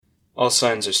All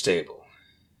signs are stable.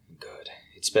 Good.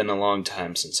 It's been a long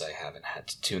time since I haven't had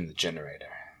to tune the generator.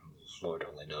 Lord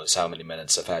only knows how many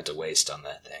minutes I've had to waste on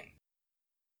that thing.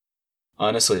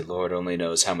 Honestly, Lord only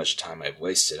knows how much time I've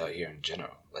wasted out here in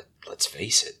general. Let's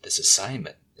face it, this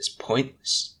assignment is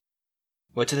pointless.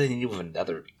 What do they need with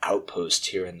another outpost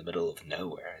here in the middle of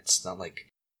nowhere? It's not like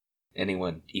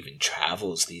anyone even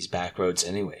travels these back roads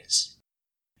anyways.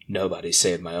 Nobody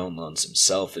save my own lonesome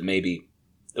self, and maybe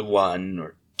 1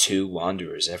 or 2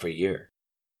 wanderers every year.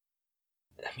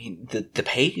 I mean, the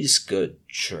pay is good,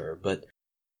 sure, but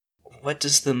what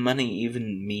does the money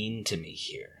even mean to me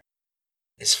here?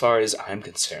 As far as I'm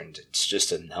concerned, it's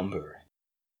just a number.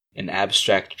 An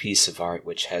abstract piece of art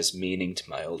which has meaning to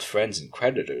my old friends and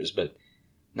creditors, but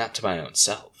not to my own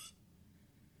self.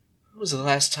 When was the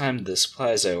last time the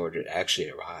supplies I ordered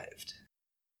actually arrived?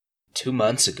 2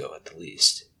 months ago at the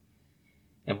least.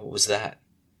 And what was that?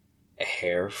 A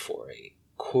hair for a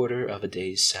quarter of a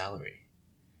day's salary.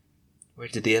 Where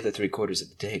did the other 3/4 of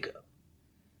the day go?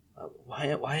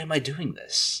 Why am I doing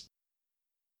this?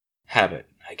 Habit,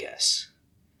 I guess.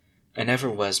 I never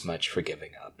was much for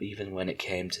giving up, even when it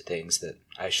came to things that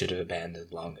I should have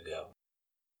abandoned long ago.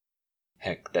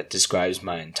 Heck, that describes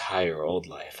my entire old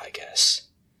life, I guess.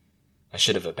 I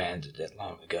should have abandoned it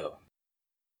long ago.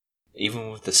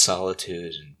 Even with the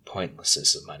solitude and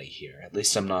pointlessness of money here, at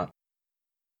least I'm not...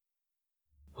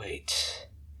 Wait,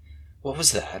 what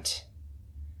was that?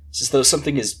 It's as though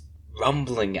something is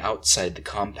rumbling outside the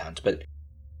compound, but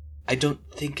I don't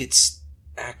think it's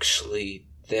actually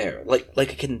there. Like I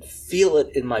can feel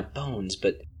it in my bones,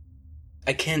 but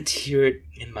I can't hear it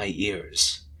in my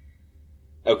ears.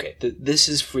 Okay, this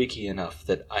is freaky enough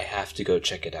that I have to go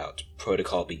check it out.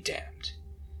 Protocol be damned.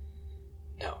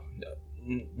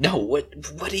 No,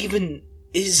 what even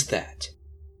is that?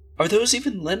 Are those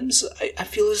even limbs? I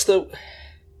feel as though...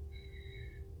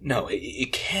 No,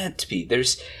 it can't be.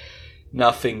 There's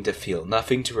nothing to feel,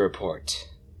 nothing to report.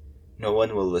 No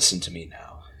one will listen to me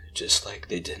now, just like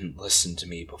they didn't listen to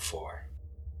me before.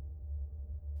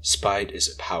 Spite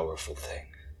is a powerful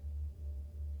thing.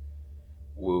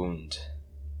 Wound.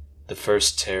 The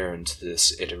first tear into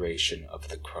this iteration of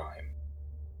the crime.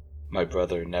 My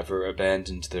brother never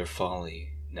abandoned their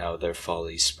folly, now their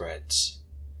folly spreads.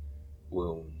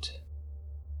 Wound.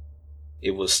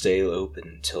 It will stay open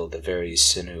until the very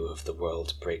sinew of the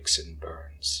world breaks and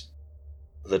burns.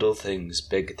 Little things,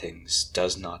 big things,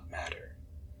 does not matter.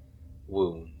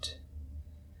 Wound.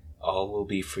 All will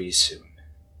be free soon.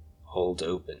 Hold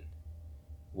open.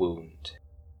 Wound.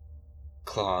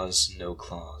 Claws, no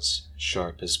claws,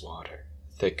 sharp as water,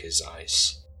 thick as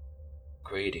ice.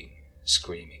 Grating,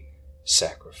 screaming,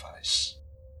 sacrifice.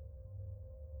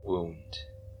 Wound.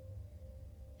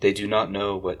 They do not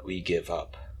know what we give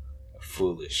up,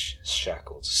 foolish,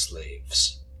 shackled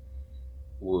slaves.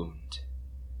 Wound.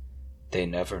 They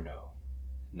never know,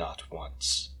 not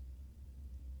once.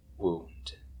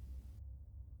 Wound.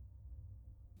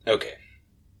 Okay,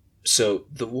 so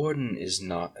the Warden is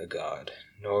not a god,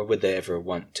 nor would they ever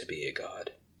want to be a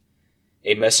god.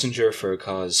 A messenger for a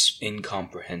cause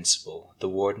incomprehensible, the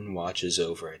Warden watches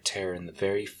over a tear in the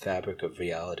very fabric of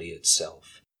reality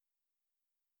itself.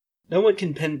 No one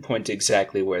can pinpoint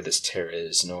exactly where this tear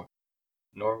is, nor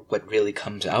what really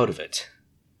comes out of it.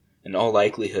 In all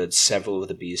likelihood, several of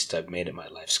the beasts I've made it my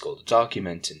life's goal to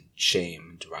document and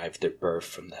shame derived their birth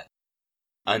from that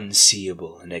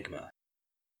unseeable enigma.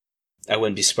 I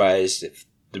wouldn't be surprised if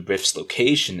the rift's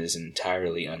location is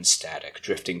entirely unstatic,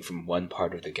 drifting from one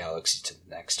part of the galaxy to the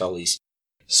next, always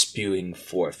spewing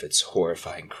forth its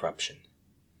horrifying corruption.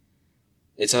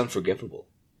 It's unforgivable,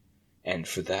 and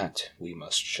for that we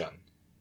must shun.